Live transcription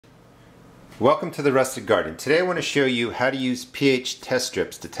Welcome to the Rustic Garden. Today I want to show you how to use pH test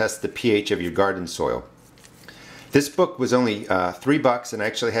strips to test the pH of your garden soil. This book was only $3 and I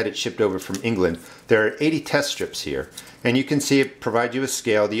actually had it shipped over from England. There are 80 test strips here and you can see it provides you a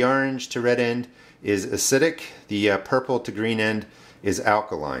scale. The orange to red end is acidic, the purple to green end is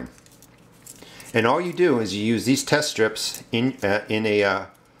alkaline. And all you do is you use these test strips in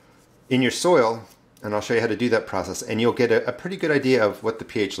your soil, and I'll show you how to do that process, and you'll get a pretty good idea of what the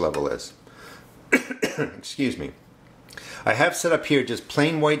pH level is. Excuse me. I have set up here just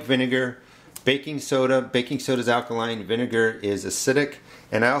plain white vinegar, baking soda. Baking soda is alkaline, vinegar is acidic,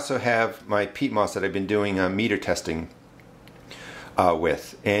 and I also have my peat moss that I've been doing meter testing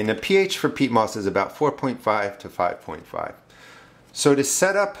with. And the pH for peat moss is about 4.5 to 5.5. So to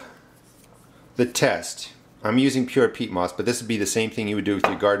set up the test, I'm using pure peat moss, but this would be the same thing you would do with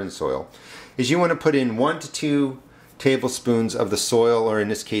your garden soil, is you want to put in 1 to 2 tablespoons of the soil, or in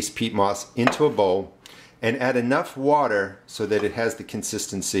this case peat moss, into a bowl and add enough water so that it has the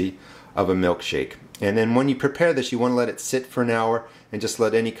consistency of a milkshake. And then when you prepare this, you want to let it sit for an hour and just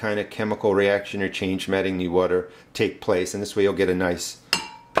let any kind of chemical reaction or change from adding new water take place, and this way you'll get a nice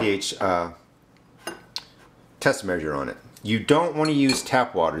pH test measure on it. You don't want to use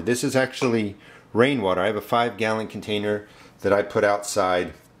tap water. This is actually rainwater. I have a 5-gallon container that I put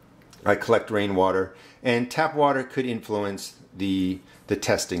outside. I collect rainwater, and tap water could influence the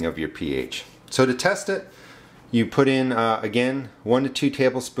testing of your pH. So to test it, you put in, again, 1 to 2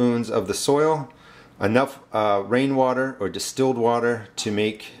 tablespoons of the soil, enough rainwater or distilled water to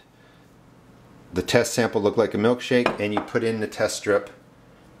make the test sample look like a milkshake, and you put in the test strip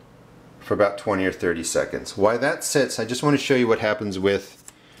for about 20 or 30 seconds. While that sits, I just want to show you what happens with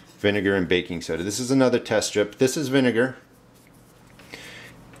vinegar and baking soda. This is another test strip. This is vinegar.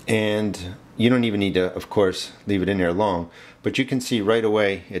 And you don't even need to, of course, leave it in there long, but you can see right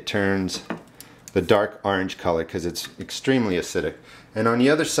away it turns the dark orange color because it's extremely acidic. And on the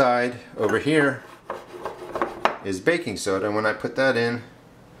other side, over here, is baking soda, and when I put that in,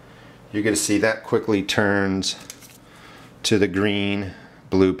 you're going to see that quickly turns to the green,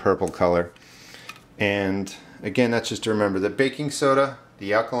 blue, purple color. And again, that's just to remember that baking soda,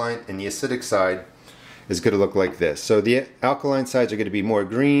 the alkaline, and the acidic side is going to look like this. So the alkaline sides are going to be more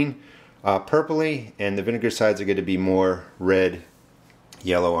green, purpley, and the vinegar sides are going to be more red,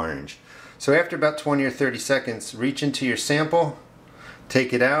 yellow, orange. So after about 20 or 30 seconds, reach into your sample,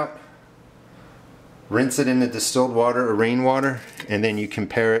 take it out, rinse it in the distilled water or rainwater, and then you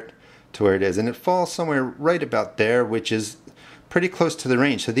compare it to where it is. And it falls somewhere right about there, which is pretty close to the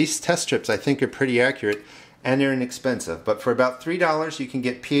range. So these test strips I think are pretty accurate, and they're inexpensive. But for about $3 you can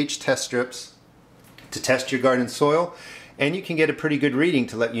get pH test strips to test your garden soil, and you can get a pretty good reading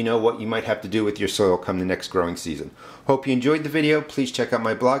to let you know what you might have to do with your soil come the next growing season. Hope you enjoyed the video. Please check out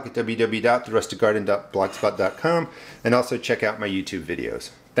my blog at www.therusticgarden.blogspot.com, and also check out my YouTube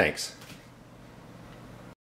videos. Thanks.